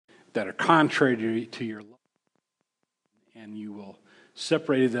that are contrary to your love, and you will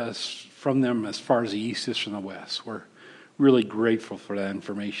separate us from them as far as the east is from the west. We're really grateful for that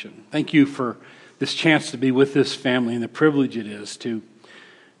information. Thank you for this chance to be with this family and the privilege it is to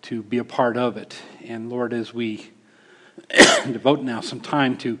be a part of it. And Lord, as we devote now some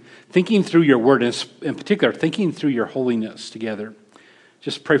time to thinking through your word, and in particular, thinking through your holiness together,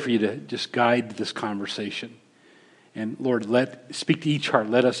 just pray for you to just guide this conversation. And Lord, speak to each heart.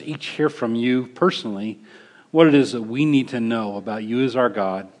 Let us each hear from you personally what it is that we need to know about you as our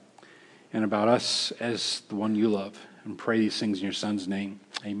God and about us as the one you love. And pray these things in your Son's name.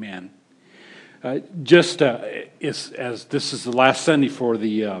 Amen. As this is the last Sunday for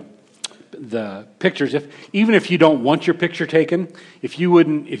the pictures, even if you don't want your picture taken, if you're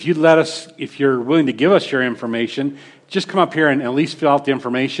willing to give us your information, just come up here and at least fill out the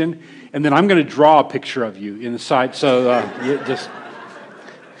information, and then I'm going to draw a picture of you in the side. So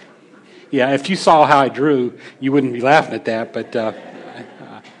if you saw how I drew, you wouldn't be laughing at that. But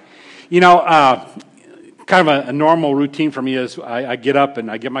kind of a normal routine for me is I get up and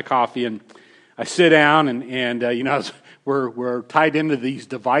I get my coffee and I sit down and we're tied into these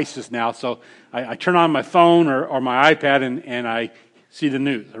devices now, so I turn on my phone or my iPad and I see the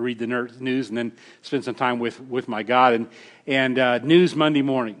news. I read the news and then spend some time with my God. And news Monday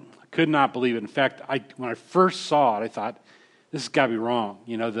morning. I could not believe it. In fact, when I first saw it, I thought, this has got to be wrong.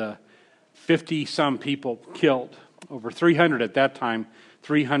 The 50-some people killed, over 300 at that time,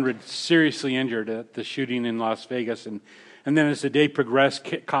 300 seriously injured at the shooting in Las Vegas. And then as the day progressed,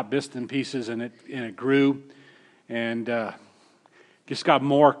 caught bits and pieces, and it grew. And just got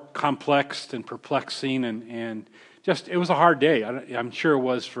more complex and perplexing, and just it was a hard day. I'm sure it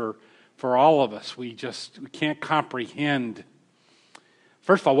was for all of us. We can't comprehend.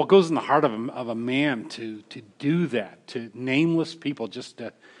 First of all, what goes in the heart of a man to do that, to nameless people, just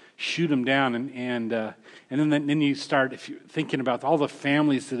to shoot them down, and then you start if you're thinking about all the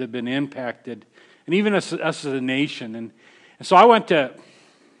families that have been impacted, and even us as a nation. And so I went to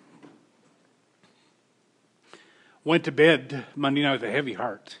bed Monday night with a heavy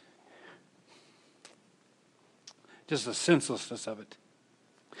heart. Just the senselessness of it.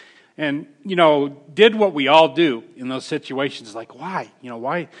 And, did what we all do in those situations. Like, why?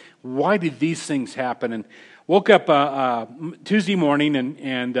 Why did these things happen? And woke up Tuesday morning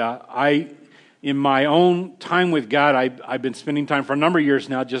and I, in my own time with God, I've been spending time for a number of years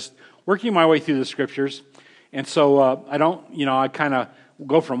now just working my way through the Scriptures. And so I kind of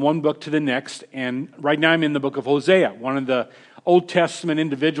go from one book to the next, and right now I'm in the book of Hosea, one of the Old Testament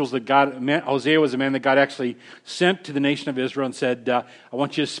individuals that Hosea was a man that God actually sent to the nation of Israel and said, I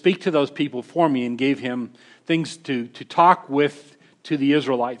want you to speak to those people for me, and gave him things to talk to the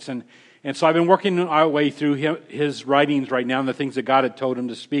Israelites. And so I've been working our way through his writings right now and the things that God had told him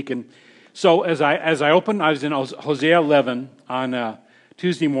to speak. And so as I opened, I was in Hosea 11 on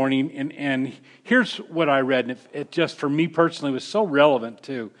Tuesday morning, and here's what I read, and it just, for me personally, was so relevant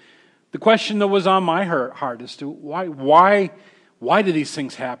to the question that was on my heart as to why do these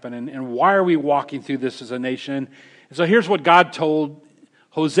things happen, and why are we walking through this as a nation? And so here's what God told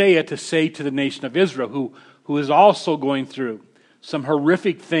Hosea to say to the nation of Israel, who is also going through some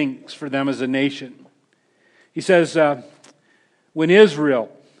horrific things for them as a nation. He says, when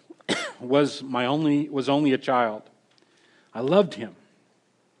Israel was only a child, I loved him.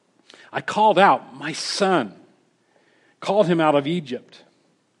 I called out, my son, called him out of Egypt.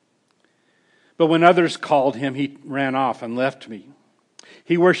 But when others called him, he ran off and left me.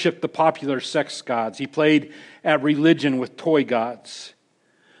 He worshipped the popular sex gods. He played at religion with toy gods.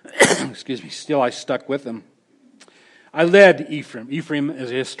 Excuse me, still I stuck with him. I led Ephraim. Ephraim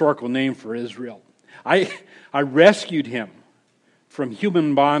is a historical name for Israel. I rescued him from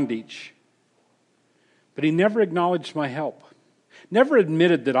human bondage. But he never acknowledged my help. Never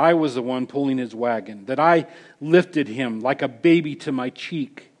admitted that I was the one pulling his wagon, that I lifted him like a baby to my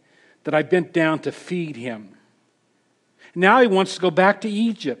cheek, that I bent down to feed him. Now he wants to go back to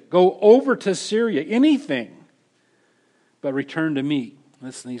Egypt, go over to Syria, anything, but return to me.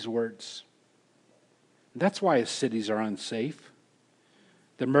 Listen to these words. That's why his cities are unsafe.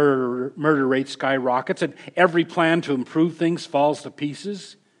 The murder rate skyrockets, and every plan to improve things falls to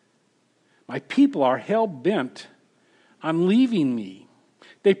pieces. My people are hell-bent on leaving me.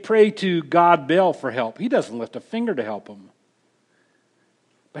 They pray to God Baal for help. He doesn't lift a finger to help them.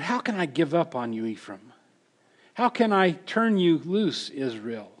 But how can I give up on you, Ephraim? How can I turn you loose,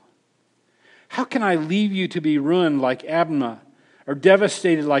 Israel? How can I leave you to be ruined like Admah, or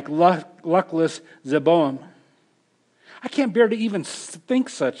devastated like luckless Zeboim? I can't bear to even think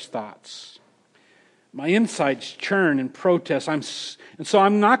such thoughts. My insides churn and protest. And so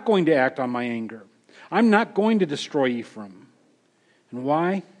I'm not going to act on my anger. I'm not going to destroy Ephraim. And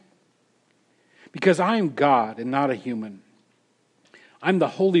why? Because I am God and not a human. I'm the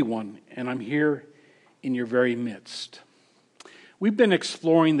Holy One, and I'm here in your very midst. We've been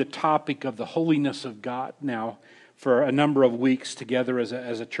exploring the topic of the holiness of God now for a number of weeks together as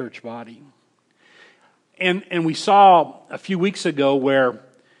a church body. And we saw a few weeks ago where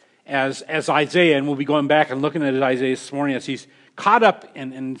as Isaiah, and we'll be going back and looking at Isaiah this morning, as he's caught up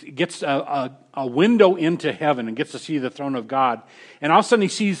and gets a window into heaven and gets to see the throne of God. And all of a sudden he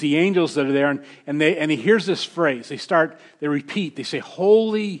sees the angels that are there, and he hears this phrase. They repeat, they say,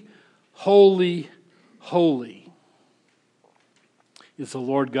 holy, holy, holy is the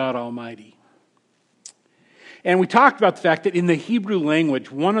Lord God Almighty. And we talked about the fact that in the Hebrew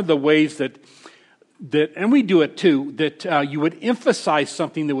language, one of the ways that and we do it too, that you would emphasize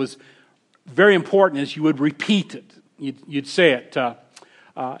something that was very important is you would repeat it. You'd say it.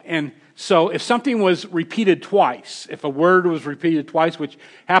 And so if something was repeated twice, if a word was repeated twice, which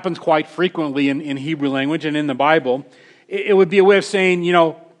happens quite frequently in Hebrew language and in the Bible, it would be a way of saying,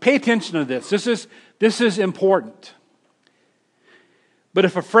 pay attention to this. This is important. But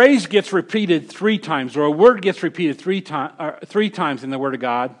if a phrase gets repeated 3 times, or a word gets repeated 3 times in the Word of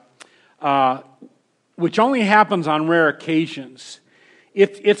God, which only happens on rare occasions,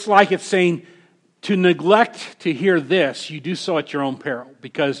 it's like it's saying, to neglect to hear this, you do so at your own peril,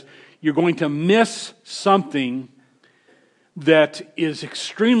 because you're going to miss something that is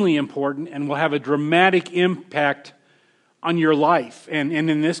extremely important and will have a dramatic impact on your life, and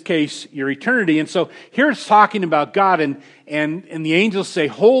in this case, your eternity. And so here it's talking about God, and the angels say,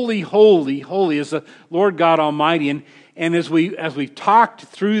 holy, holy, holy is the Lord God Almighty. And as we talked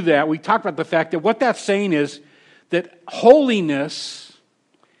through that, we talked about the fact that what that's saying is that holiness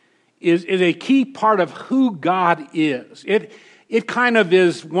is a key part of who God is. It kind of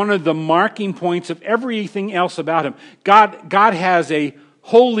is one of the marking points of everything else about Him. God has a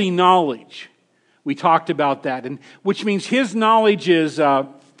holy knowledge. We talked about that, and which means His knowledge is,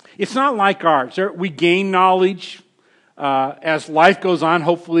 it's not like ours. We gain knowledge as life goes on.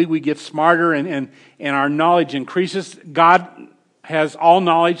 Hopefully we get smarter and our knowledge increases. God has all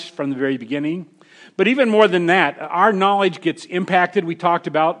knowledge from the very beginning. But even more than that, our knowledge gets impacted, we talked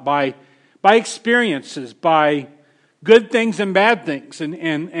about, by experiences, by good things and bad things.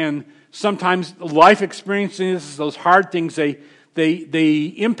 And sometimes life experiences, those hard things,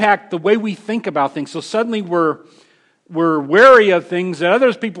 they impact the way we think about things. So suddenly we're wary of things that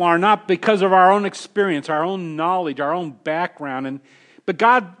others people are not because of our own experience, our own knowledge, our own background. But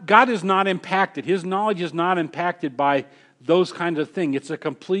God is not impacted. His knowledge is not impacted by those kinds of things. It's a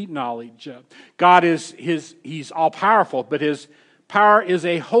complete knowledge. God He's all-powerful, but His power is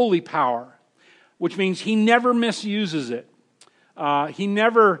a holy power, which means He never misuses it. He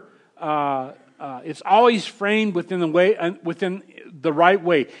never... it's always framed within the right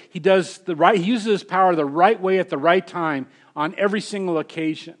way. He uses His power the right way at the right time on every single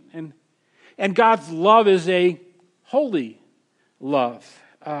occasion. And God's love is a holy love,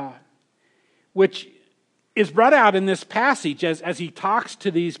 which is brought out in this passage as He talks to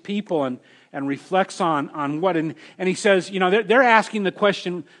these people and reflects on what, and He says, they're asking the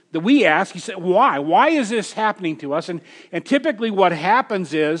question that we ask. He said, why? Why is this happening to us? And typically what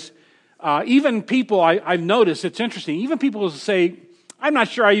happens is, even people, I've noticed, it's interesting, even people will say, I'm not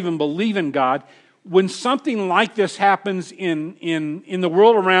sure I even believe in God. When something like this happens in the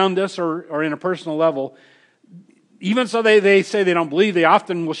world around us or in a personal level, even so they say they don't believe, they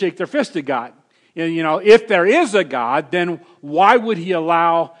often will shake their fist at God. If there is a God, then why would He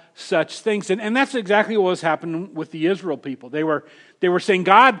allow such things? And that's exactly what was happening with the Israel people. They were saying,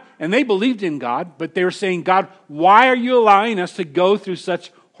 God, and they believed in God, but they were saying, God, why are you allowing us to go through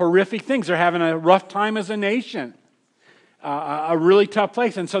such horrific things? They're having a rough time as a nation, a really tough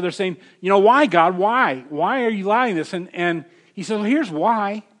place. And so they're saying, why, God? Why? Why are you allowing this? And He says, well, here's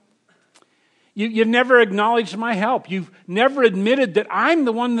why. You've never acknowledged my help. You've never admitted that I'm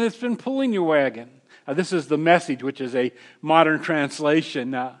the one that's been pulling your wagon. This is the Message, which is a modern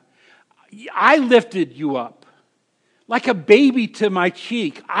translation. I lifted you up like a baby to my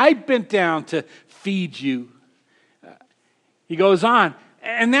cheek. I bent down to feed you. He goes on,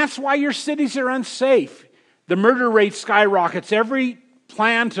 and that's why your cities are unsafe. The murder rate skyrockets. Every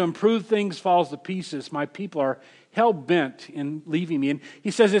plan to improve things falls to pieces. My people are hell-bent in leaving me. And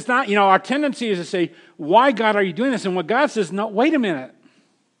He says it's not, our tendency is to say, why, God, are you doing this? And what God says, no, wait a minute.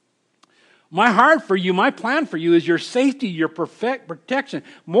 My heart for you, my plan for you is your safety, your perfect protection.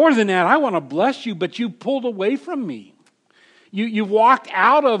 More than that, I want to bless you, but you pulled away from me. You walked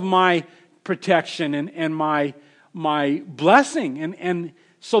out of my protection and my blessing. And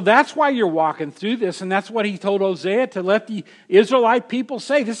so that's why you're walking through this, and that's what he told Hosea to let the Israelite people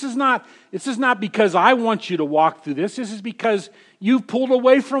say. This is not because I want you to walk through this. This is because you've pulled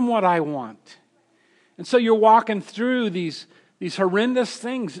away from what I want. And so you're walking through these horrendous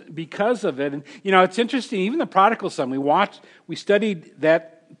things because of it. And it's interesting, even the prodigal son, we studied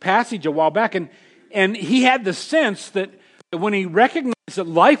that passage a while back, and he had the sense that when he recognized that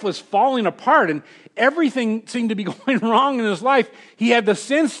life was falling apart and everything seemed to be going wrong in his life, he had the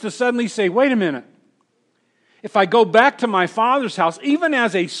sense to suddenly say, wait a minute. If I go back to my father's house, even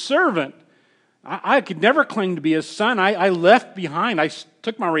as a servant, I could never claim to be his son. I left behind. I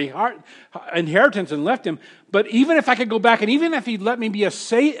took my inheritance and left him. But even if I could go back, and even if he'd let me be a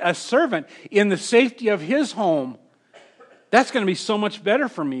servant in the safety of his home, that's going to be so much better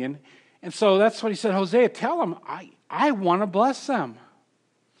for me. And so that's what he said, Hosea, tell them, I want to bless them.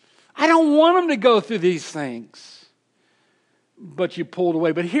 I don't want them to go through these things. But you pulled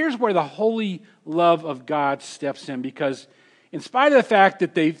away. But here's where the holy love of God steps in, because in spite of the fact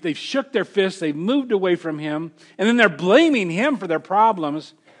that they've shook their fists, they've moved away from him, and then they're blaming him for their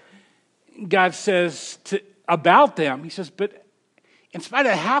problems, God says about them, he says, but in spite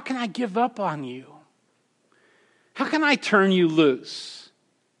of, how can I give up on you? How can I turn you loose?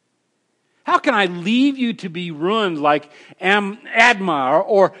 How can I leave you to be ruined like Admah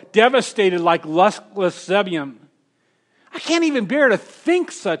or devastated like lustless Zebulun? I can't even bear to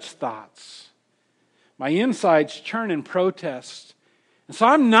think such thoughts. My insides churn in protest. And so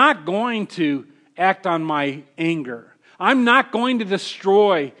I'm not going to act on my anger. I'm not going to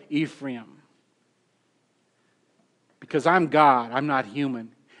destroy Ephraim. Because I'm God, I'm not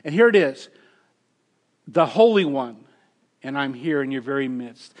human. And here it is, the Holy One. And I'm here in your very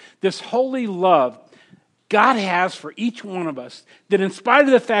midst. This holy love God has for each one of us, that in spite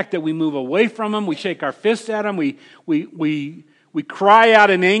of the fact that we move away from him, we shake our fists at him, we cry out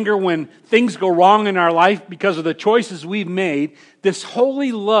in anger when things go wrong in our life because of the choices we've made, this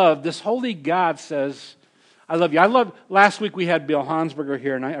holy love, this holy God says, I love you. Last week we had Bill Hansberger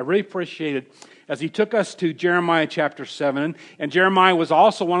here, and I really appreciated as he took us to Jeremiah chapter 7. And Jeremiah was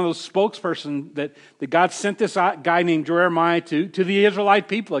also one of those spokespersons that God sent this guy named Jeremiah to the Israelite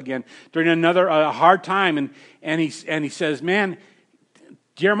people again during another hard time. And he says, man,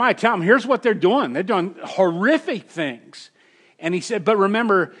 Jeremiah, tell them, here's what they're doing. They're doing horrific things. And he said, but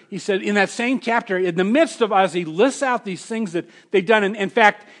remember, he said in that same chapter, in the midst of as he lists out these things that they've done, and in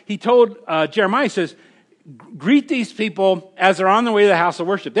fact, he told Jeremiah, he says, greet these people as they're on their way to the house of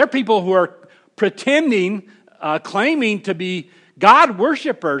worship. They're people who are pretending, claiming to be God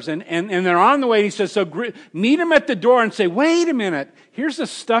worshipers, and they're on the way. He says, so meet them at the door and say, wait a minute, here's the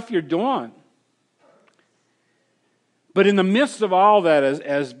stuff you're doing. But in the midst of all that,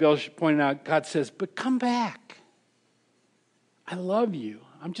 as Bill pointed out, God says, but come back. I love you.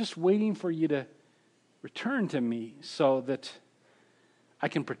 I'm just waiting for you to return to me so that I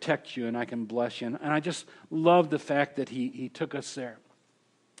can protect you and I can bless you. And I just love the fact that he took us there.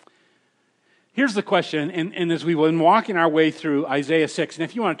 Here's the question, and as we've been walking our way through Isaiah 6, and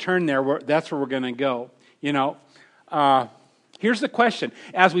if you want to turn there, that's where we're going to go. Here's the question.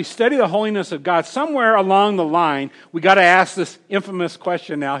 As we study the holiness of God, somewhere along the line, we got to ask this infamous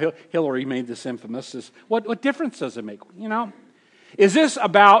question now. Hillary made this infamous. What difference does it make? Is this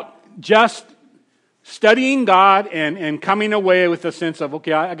about just studying God and coming away with a sense of,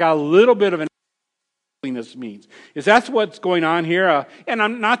 okay, I got a little bit of an holiness means? Is that what's going on here? And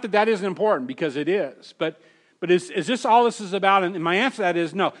I'm not that isn't important, because it is. But is this all this is about? And my answer to that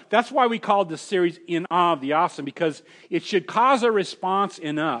is no. That's why we called this series In Awe of the Awesome, because it should cause a response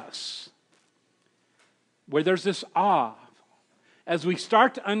in us where there's this awe. As we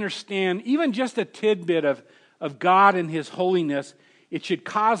start to understand even just a tidbit of God and His holiness, it should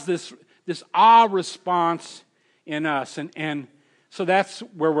cause this awe response in us. And so that's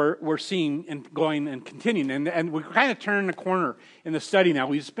where we're seeing and going and continuing. And we're kind of turning the corner in the study now.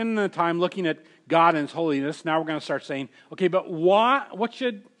 We've spent the time looking at God and His holiness. Now we're going to start saying, okay, but what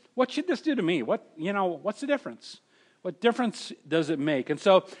should this do to me? What's the difference? What difference does it make? And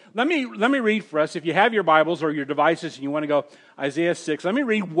so let me read for us. If you have your Bibles or your devices and you want to go Isaiah 6, let me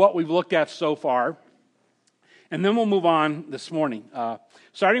read what we've looked at so far. And then we'll move on this morning.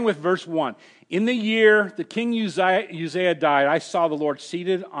 Starting with verse 1. In the year that King Uzziah died, I saw the Lord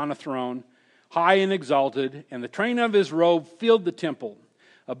seated on a throne, high and exalted, and the train of his robe filled the temple.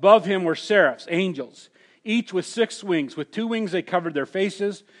 Above him were seraphs, angels, each with 6 wings. With 2 wings they covered their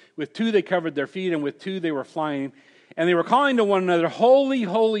faces, with 2 they covered their feet, and with 2 they were flying. And they were calling to one another, Holy,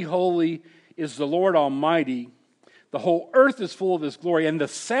 holy, holy is the Lord Almighty. The whole earth is full of his glory, and the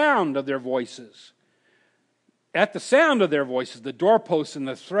sound of their voices. At the sound of their voices, the doorposts and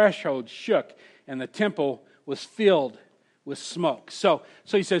the threshold shook, and the temple was filled with smoke. So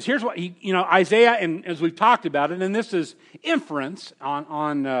he says, here's what Isaiah, and as we've talked about it, and this is inference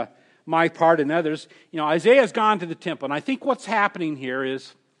on my part and others. Isaiah's gone to the temple, and I think what's happening here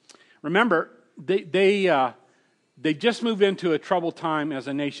is, remember, they just moved into a troubled time as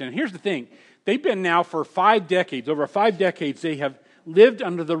a nation. And here's the thing: they've been now for 5 decades. Over 5 decades, they have lived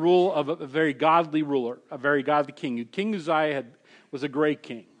under the rule of a very godly ruler, a very godly king. King Uzziah was a great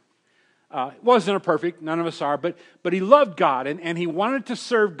king. Wasn't a perfect, none of us are, but he loved God, and he wanted to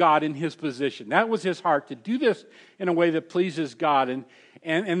serve God in his position. That was his heart, to do this in a way that pleases God. And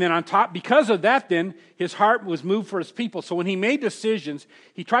then on top, because of that, then, his heart was moved for his people. So when he made decisions,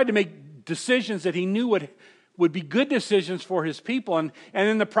 he tried to make decisions that he knew would be good decisions for his people. And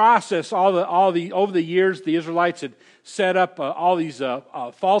in the process, over the years, the Israelites had set up all these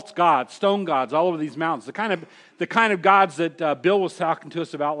false gods, stone gods, all over these mountains. The kind of gods that Bill was talking to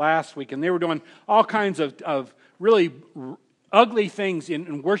us about last week. And they were doing all kinds of really ugly things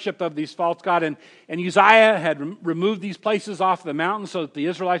in worship of these false gods. And Uzziah had removed these places off the mountain so that the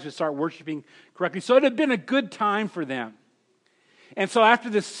Israelites would start worshiping correctly. So it had been a good time for them. And so after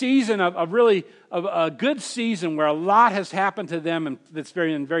this season of a good season where a lot has happened to them and that's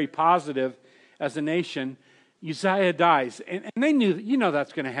very positive as a nation, Uzziah dies. And they knew,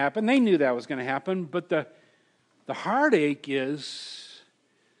 that's going to happen. They knew that was going to happen. But the heartache is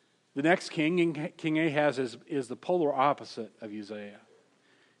the next king, King Ahaz, is the polar opposite of Uzziah.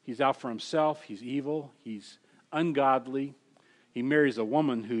 He's out for himself. He's evil. He's ungodly. He marries a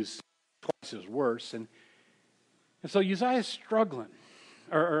woman who's twice as worse. And so Uzziah's struggling.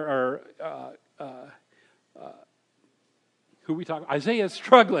 Who are we talking? Isaiah's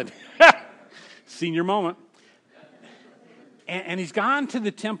struggling. Senior moment. And he's gone to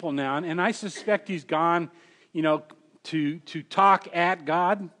the temple now, and I suspect he's gone, to talk at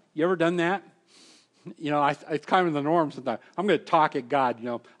God. You ever done that? It's kind of the norm sometimes. I'm going to talk at God.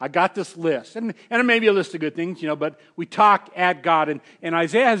 I got this list, and it may be a list of good things, but we talk at God. And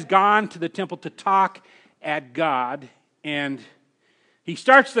Isaiah has gone to the temple to talk at God, and he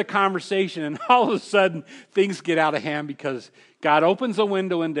starts the conversation, and all of a sudden things get out of hand because God opens a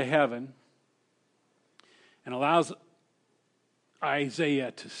window into heaven and allows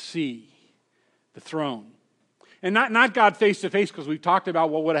Isaiah to see the throne. And not God face to face, because we've talked about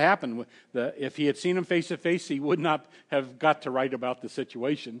what would have happened. If he had seen him face to face, he would not have got to write about the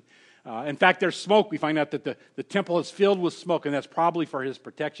situation. In fact, there's smoke. We find out that the temple is filled with smoke, and that's probably for his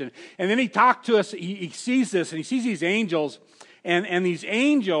protection. And then he talked to us. He sees this, and he sees these angels. And these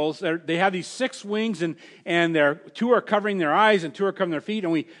angels, they have these 6 wings, and 2 are covering their eyes, and 2 are covering their feet.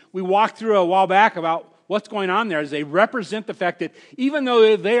 And we walked through a while back about what's going on there, as they represent the fact that even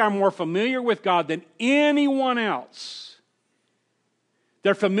though they are more familiar with God than anyone else,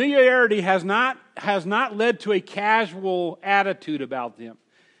 their familiarity has not led to a casual attitude about them.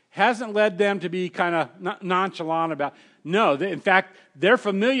 Hasn't led them to be kind of nonchalant about. No, in fact, their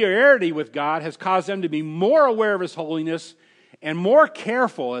familiarity with God has caused them to be more aware of His holiness and more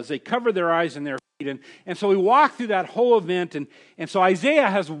careful as they cover their eyes and their feet. And so we walk through that whole event, and so Isaiah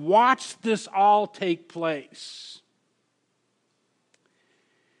has watched this all take place.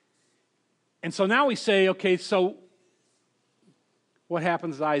 And so now we say, okay, so what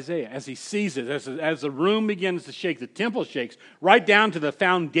happens to Isaiah as he sees it, as the room begins to shake, the temple shakes, right down to the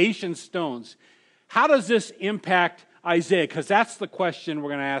foundation stones. How does this impact Isaiah? Because that's the question we're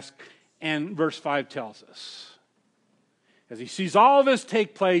going to ask, and verse 5 tells us. As he sees all this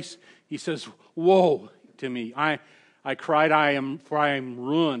take place, he says, "Woe to me! I cried, I am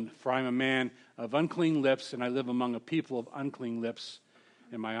ruined, for I am a man of unclean lips, and I live among a people of unclean lips,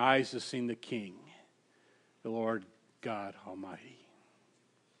 and my eyes have seen the King, the Lord God Almighty."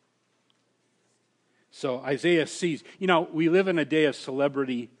 So Isaiah sees, we live in a day of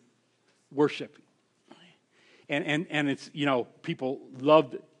celebrity worship. And it's, people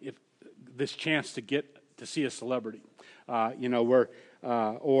love this chance to get to see a celebrity.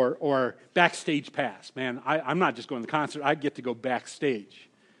 Or backstage pass. Man, I'm not just going to the concert. I get to go backstage.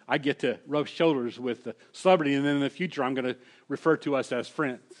 I get to rub shoulders with the celebrity, and then in the future I'm going to refer to us as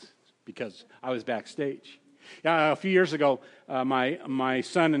friends because I was backstage. A few years ago, my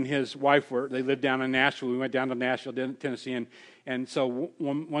son and his wife they lived down in Nashville. We went down to Nashville, Tennessee, and so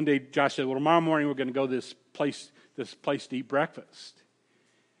one day Josh said, "Well, tomorrow morning we're going to go to this place to eat breakfast."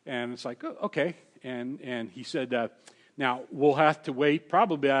 And it's like, oh, okay. And he said, now we'll have to wait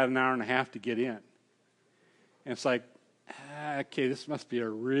probably about an hour and a half to get in. And it's like, okay, this must be a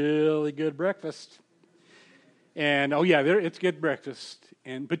really good breakfast. And, oh, yeah, it's good breakfast.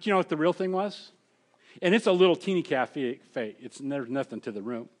 But you know what the real thing was? And it's a little teeny cafe. There's nothing to the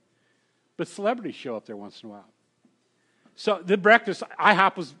room. But celebrities show up there once in a while. So the breakfast,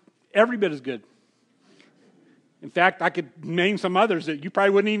 IHOP was every bit as good. In fact, I could name some others that you probably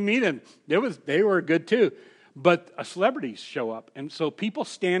wouldn't even eat, and they were good too. But celebrities show up. And so people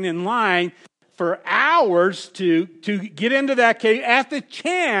stand in line for hours to get into that cave at the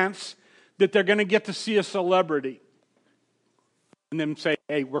chance that they're going to get to see a celebrity. And then say,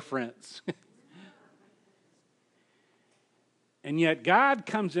 hey, we're friends. And yet God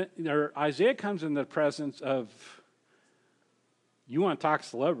comes in, or Isaiah comes in the presence of, you want to talk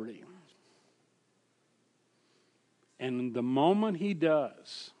celebrity. And the moment he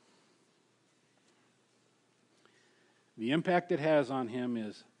does, the impact it has on him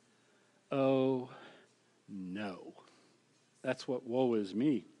is, oh no. That's what woe is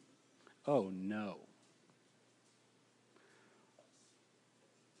me. Oh no.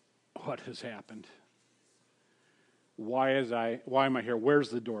 What has happened? Why am I here? Where's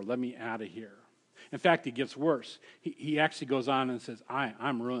the door? Let me out of here. In fact, it gets worse. He actually goes on and says,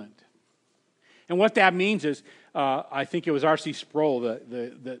 I'm ruined. And what that means is, I think it was R.C. Sproul,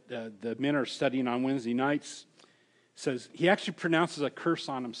 the men are studying on Wednesday nights, says, he actually pronounces a curse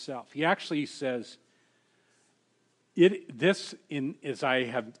on himself. He actually says, as I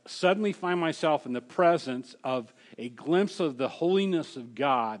have suddenly find myself in the presence of a glimpse of the holiness of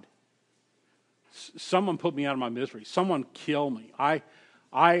God, someone put me out of my misery. Someone kill me. I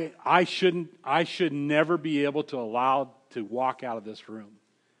should never be able to allow to walk out of this room.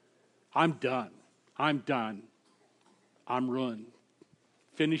 I'm done. I'm ruined.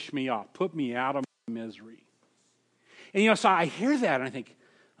 Finish me off. Put me out of my misery. And so I hear that and I think,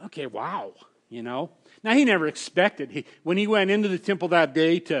 okay, wow. Now he never expected. When he went into the temple that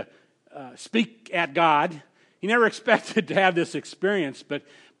day to speak at God, he never expected to have this experience. But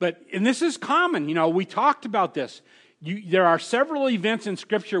and this is common. We talked about this. There are several events in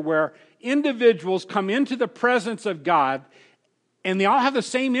Scripture where individuals come into the presence of God and they all have the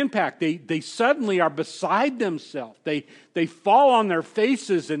same impact. They suddenly are beside themselves. They fall on their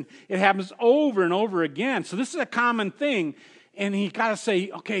faces, and it happens over and over again. So this is a common thing. And you got to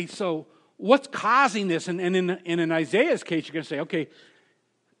say, okay, so what's causing this? And in Isaiah's case, you're going to say, okay,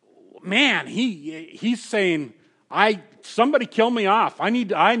 man, he's saying, somebody kill me off. I need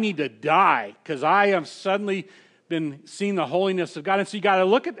to die because I have suddenly been seeing the holiness of God. And so you got to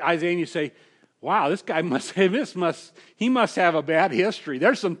look at Isaiah and you say, wow, this guy must have a bad history.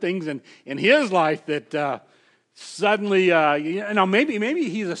 There's some things in his life that suddenly, maybe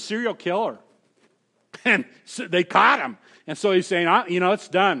he's a serial killer, and so they caught him, and so he's saying, it's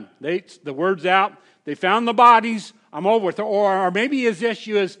done. The word's out. They found the bodies. I'm over with it. Or maybe his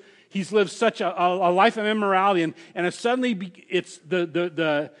issue is he's lived such a life of immorality, and it's suddenly it's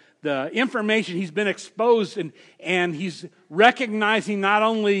the information, he's been exposed, and he's recognizing not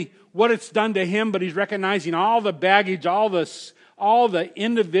only what it's done to him, but he's recognizing all the baggage, all the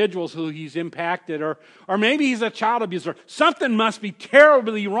individuals who he's impacted, or maybe he's a child abuser. Something must be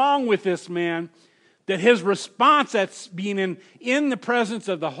terribly wrong with this man, that his response that's being in the presence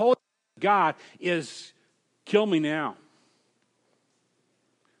of the Holy God is, kill me now.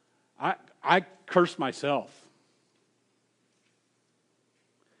 I curse myself.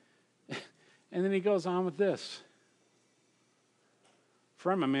 And then he goes on with this.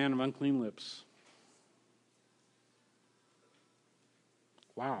 For I'm a man of unclean lips.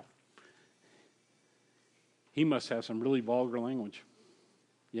 Wow. He must have some really vulgar language.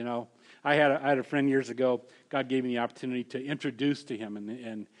 I had a friend years ago. God gave me the opportunity to introduce to him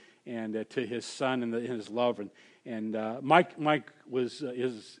and to his son and his love. And Mike was I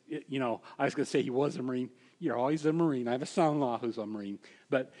was going to say he was a Marine. You're always a Marine. I have a son-in-law who's a Marine.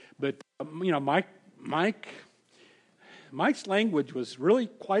 But Mike's language was really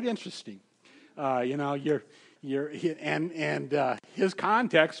quite interesting. His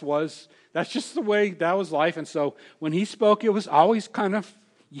context was, that's just the way that was life. And so when he spoke, it was always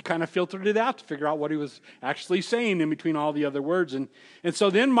you kind of filtered it out to figure out what he was actually saying in between all the other words. And so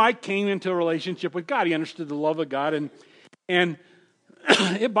then Mike came into a relationship with God. He understood the love of God, and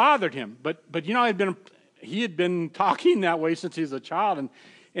it bothered him. But he had been talking that way since he was a child,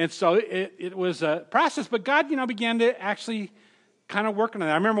 and so it was a process. But God, began to actually kind of work on it.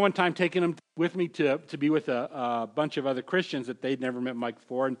 I remember one time taking him with me to be with a bunch of other Christians that they'd never met Mike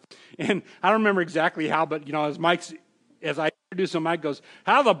before, and I don't remember exactly how, but as I introduced him, Mike goes,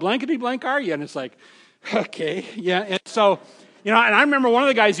 "How the blankety blank are you?" And it's like, okay, yeah. And so, and I remember one of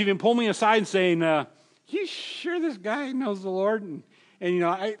the guys even pulled me aside and saying, "You sure this guy knows the Lord?" And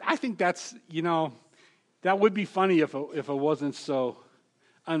I think that's that would be funny if it wasn't so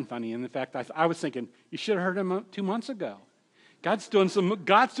unfunny. And in fact, I was thinking, you should have heard him 2 months ago. God's doing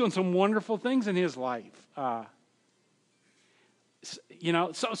some wonderful things in his life.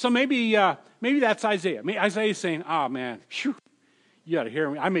 So maybe that's Isaiah. Isaiah's saying, "Oh man, phew, you got to hear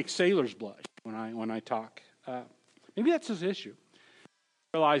me. I make sailors blush when I talk." Maybe that's his issue.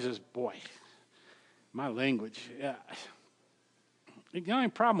 He realizes, boy, my language. The only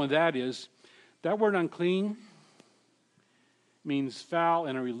problem with that is that word unclean means foul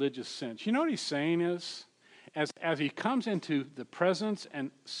in a religious sense. You know what he's saying is, as he comes into the presence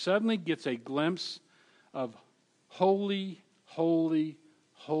and suddenly gets a glimpse of holy, holy,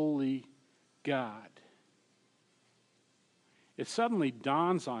 holy God, it suddenly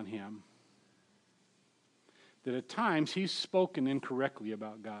dawns on him that at times he's spoken incorrectly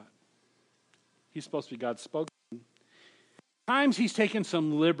about God. He's supposed to be God's spokesman. At times he's taken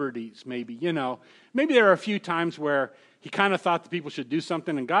some liberties, maybe. Maybe there are a few times where he kind of thought the people should do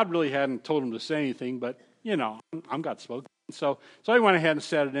something and God really hadn't told him to say anything, but, I'm God's spokesman. So he went ahead and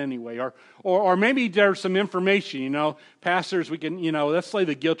said it anyway. Or maybe there's some information, pastors, we can, let's lay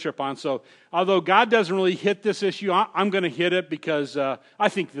the guilt trip on. So although God doesn't really hit this issue, I'm going to hit it because I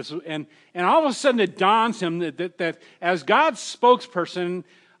think this, and all of a sudden it dawns him that as God's spokesperson,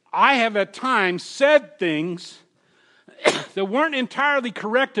 I have at times said things that weren't entirely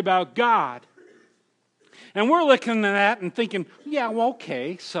correct about God. And we're looking at that and thinking, yeah, well,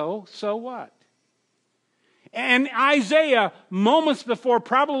 okay, so what? And Isaiah, moments before,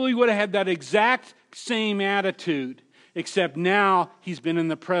 probably would have had that exact same attitude, except now he's been in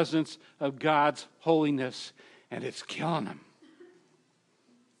the presence of God's holiness, and it's killing him.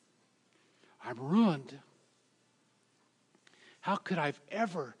 I'm ruined. How could I have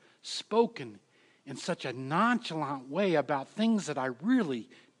ever spoken in such a nonchalant way about things that I really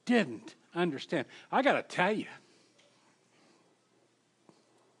didn't understand? I got to tell you,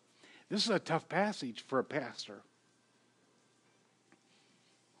 this is a tough passage for a pastor.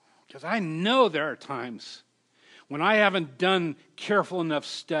 Because I know there are times when I haven't done careful enough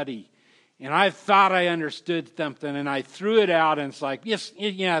study and I thought I understood something and I threw it out and it's like, yes,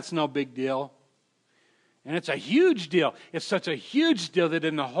 yeah, it's no big deal. And it's a huge deal. It's such a huge deal that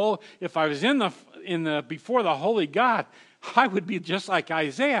if I was before the holy God, I would be just like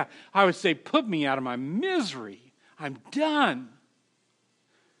Isaiah. I would say, put me out of my misery. I'm done.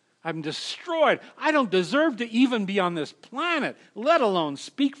 I'm destroyed. I don't deserve to even be on this planet, let alone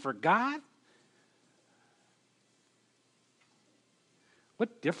speak for God.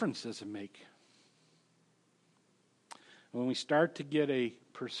 What difference does it make? When we start to get a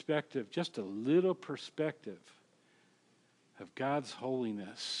perspective, just a little perspective of God's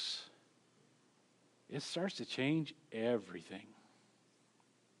holiness, it starts to change everything.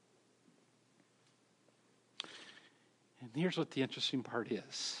 And here's what the interesting part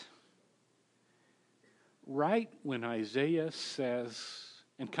is. Right when Isaiah says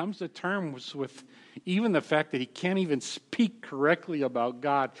and comes to terms with even the fact that he can't even speak correctly about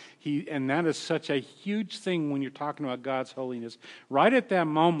God, and that is such a huge thing when you're talking about God's holiness. Right at that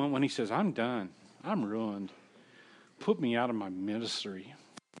moment when he says, I'm done, I'm ruined, put me out of my ministry.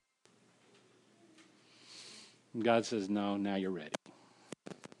 And God says, no, now you're ready.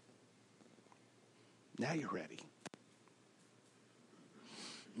 Now you're ready.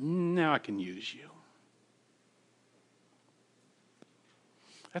 Now I can use you.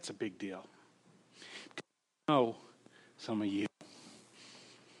 That's a big deal. I know some of you,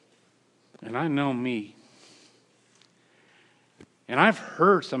 and I know me, and I've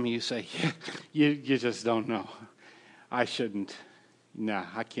heard some of you say, you just don't know. I shouldn't. Nah,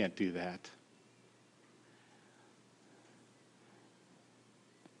 I can't do that.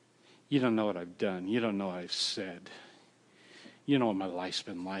 You don't know what I've done. You don't know what I've said. You know what my life's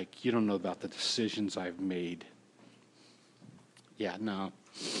been like. You don't know about the decisions I've made. Yeah, no.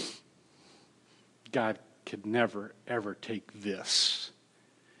 God could never, ever take this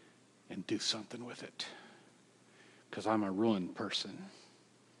and do something with it. Because I'm a ruined person.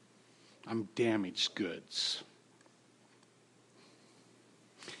 I'm damaged goods.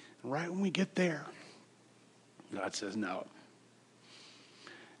 And right when we get there, God says, no.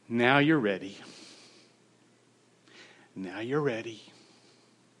 Now you're ready. Now you're ready.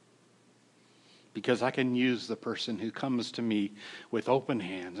 Because I can use the person who comes to me with open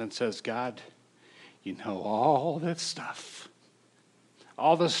hands and says, God, you know all this stuff.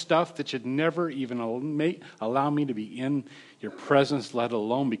 All the stuff that you'd never even allow me to be in your presence, let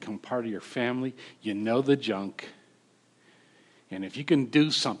alone become part of your family. You know the junk. And if you can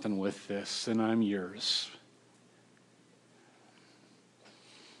do something with this, then I'm yours.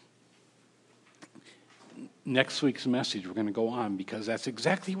 next week's message, we're going to go on because that's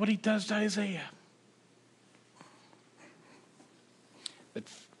exactly what he does to Isaiah. But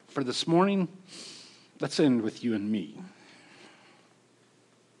for this morning, let's end with you and me.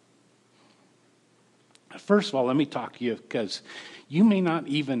 First of all, let me talk to you because you may not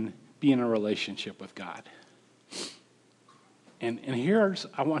even be in a relationship with God. And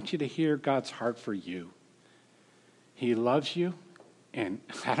I want you to hear God's heart for you. He loves you, and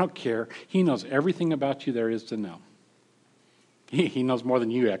I don't care. He knows everything about you there is to know. He knows more than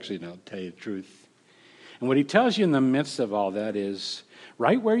you actually know, to tell you the truth. And what he tells you in the midst of all that is,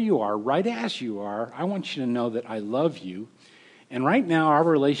 right where you are, right as you are, I want you to know that I love you. And right now, our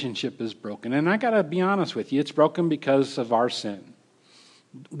relationship is broken. And I got to be honest with you, it's broken because of our sin.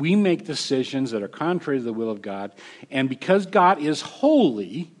 We make decisions that are contrary to the will of God. And because God is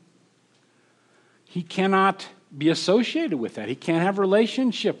holy, he cannot be associated with that. He can't have a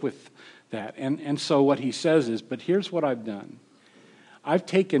relationship with that. And so what he says is, but here's what I've done. I've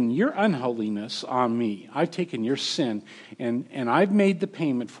taken your unholiness on me. I've taken your sin, and I've made the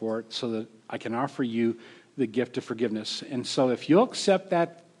payment for it so that I can offer you the gift of forgiveness. And so if you'll accept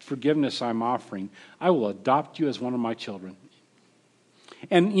that forgiveness I'm offering, I will adopt you as one of my children.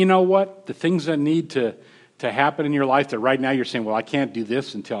 And you know what? The things that need to happen in your life that right now you're saying, well, I can't do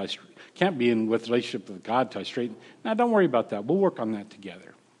this until I can't be in with relationship with God until I straighten. Now, don't worry about that. We'll work on that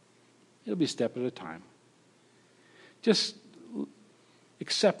together. It'll be a step at a time. Just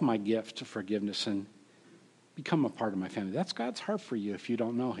accept my gift of forgiveness and become a part of my family. That's God's heart for you if you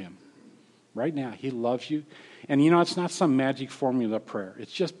don't know him. Right now, he loves you. And it's not some magic formula prayer.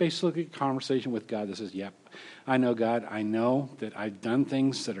 It's just basically a conversation with God that says, yep, I know, God. I know that I've done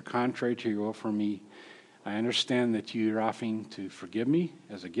things that are contrary to your will for me. I understand that you're offering to forgive me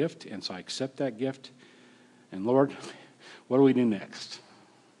as a gift, and so I accept that gift. And Lord, what do we do next?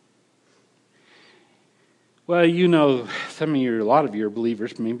 Well, a lot of you are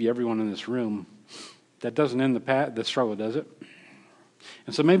believers, maybe everyone in this room. That doesn't end the struggle, does it?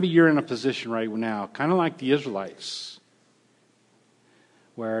 And so maybe you're in a position right now, kind of like the Israelites,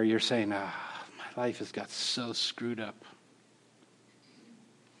 where you're saying, my life has got so screwed up.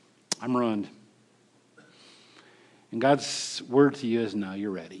 I'm ruined. And God's word to you is, no,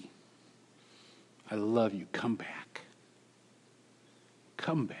 you're ready. I love you. Come back.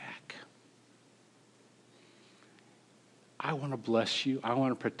 Come back. I want to bless you. I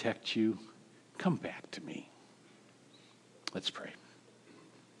want to protect you. Come back to me. Let's pray.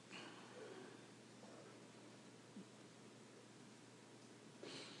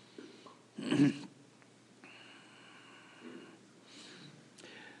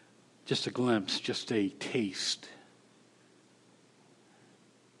 Just a glimpse, just a taste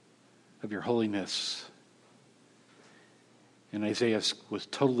of your holiness. And Isaiah was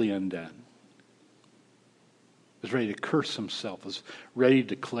totally undone. Was ready to curse himself, was ready to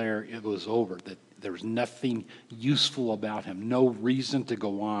declare it was over, that there was nothing useful about him, no reason to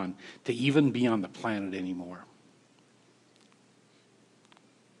go on, to even be on the planet anymore.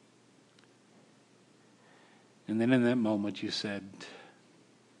 And then in that moment you said,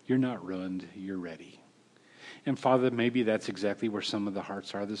 you're not ruined, you're ready. And Father, maybe that's exactly where some of the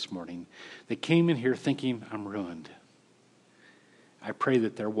hearts are this morning. They came in here thinking, I'm ruined. I pray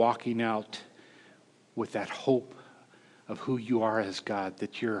that they're walking out with that hope of who you are as God,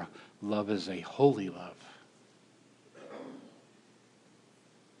 that your love is a holy love.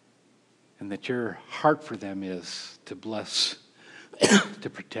 And that your heart for them is to bless, to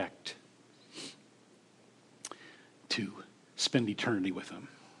protect, to spend eternity with them.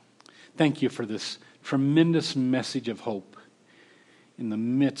 Thank you for this tremendous message of hope in the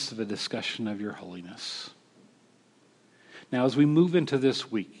midst of a discussion of your holiness. Now, as we move into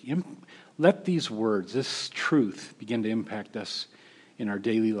this week, let these words, this truth, begin to impact us in our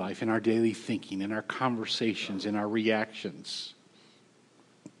daily life, in our daily thinking, in our conversations, in our reactions.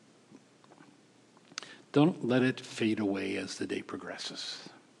 Don't let it fade away as the day progresses.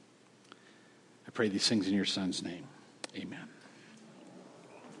 I pray these things in your Son's name.